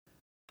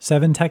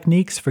7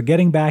 techniques for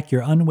getting back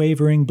your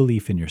unwavering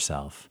belief in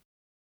yourself.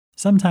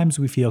 Sometimes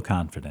we feel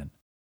confident.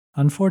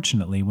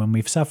 Unfortunately, when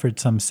we've suffered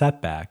some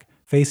setback,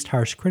 faced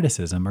harsh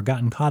criticism, or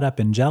gotten caught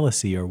up in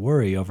jealousy or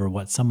worry over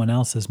what someone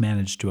else has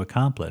managed to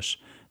accomplish,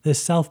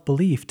 this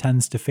self-belief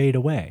tends to fade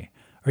away,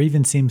 or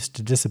even seems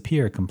to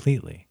disappear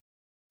completely.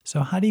 So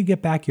how do you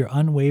get back your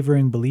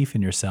unwavering belief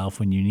in yourself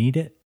when you need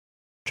it?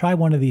 Try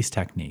one of these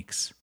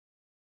techniques.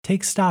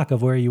 Take stock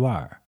of where you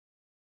are.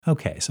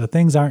 Okay, so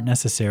things aren't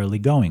necessarily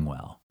going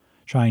well.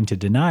 Trying to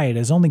deny it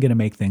is only going to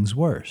make things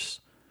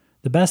worse.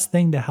 The best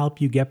thing to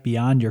help you get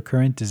beyond your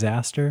current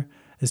disaster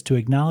is to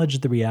acknowledge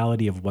the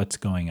reality of what's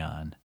going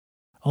on.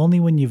 Only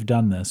when you've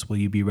done this will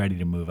you be ready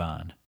to move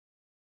on.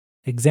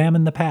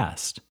 Examine the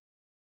past.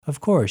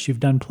 Of course, you've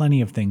done plenty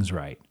of things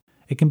right.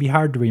 It can be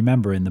hard to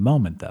remember in the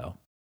moment, though.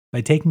 By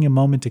taking a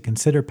moment to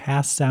consider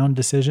past sound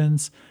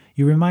decisions,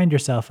 you remind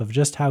yourself of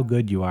just how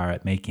good you are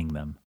at making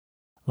them.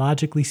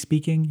 Logically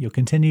speaking, you'll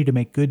continue to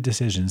make good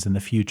decisions in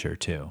the future,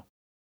 too.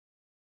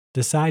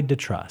 Decide to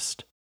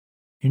trust.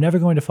 You're never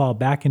going to fall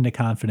back into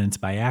confidence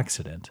by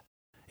accident.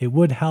 It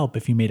would help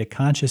if you made a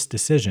conscious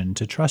decision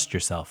to trust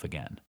yourself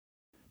again.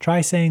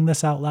 Try saying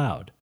this out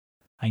loud.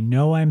 I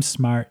know I'm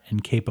smart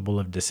and capable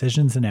of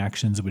decisions and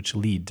actions which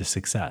lead to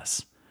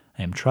success.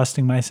 I am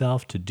trusting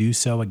myself to do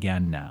so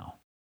again now.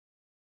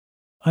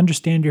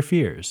 Understand your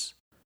fears.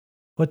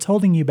 What's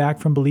holding you back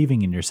from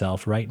believing in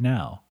yourself right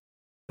now?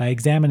 By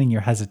examining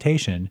your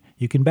hesitation,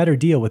 you can better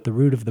deal with the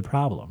root of the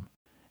problem.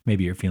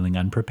 Maybe you're feeling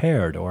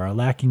unprepared or are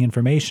lacking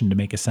information to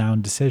make a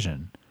sound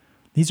decision.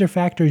 These are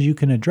factors you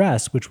can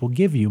address which will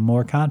give you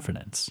more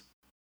confidence.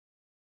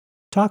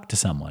 Talk to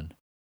someone.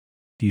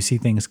 Do you see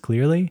things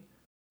clearly?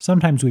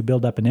 Sometimes we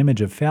build up an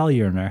image of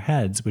failure in our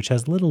heads which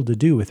has little to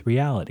do with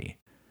reality.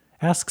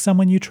 Ask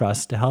someone you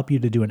trust to help you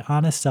to do an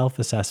honest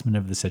self-assessment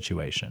of the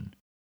situation.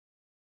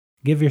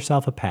 Give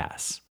yourself a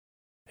pass.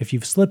 If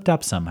you've slipped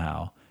up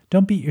somehow,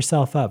 don't beat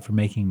yourself up for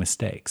making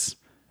mistakes.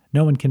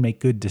 No one can make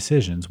good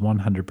decisions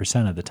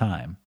 100% of the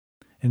time.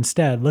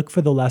 Instead, look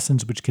for the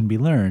lessons which can be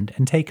learned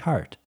and take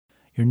heart.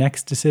 Your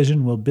next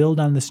decision will build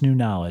on this new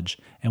knowledge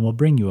and will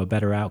bring you a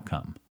better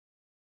outcome.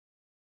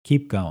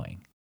 Keep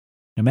going.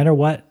 No matter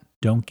what,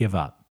 don't give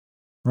up.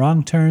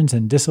 Wrong turns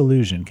and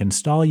disillusion can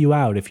stall you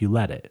out if you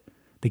let it.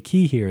 The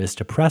key here is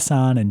to press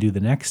on and do the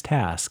next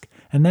task,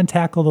 and then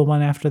tackle the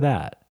one after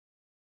that.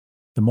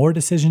 The more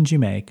decisions you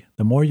make,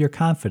 the more your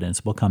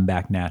confidence will come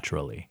back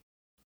naturally.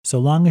 So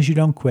long as you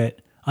don't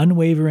quit,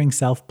 unwavering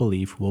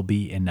self-belief will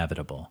be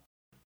inevitable.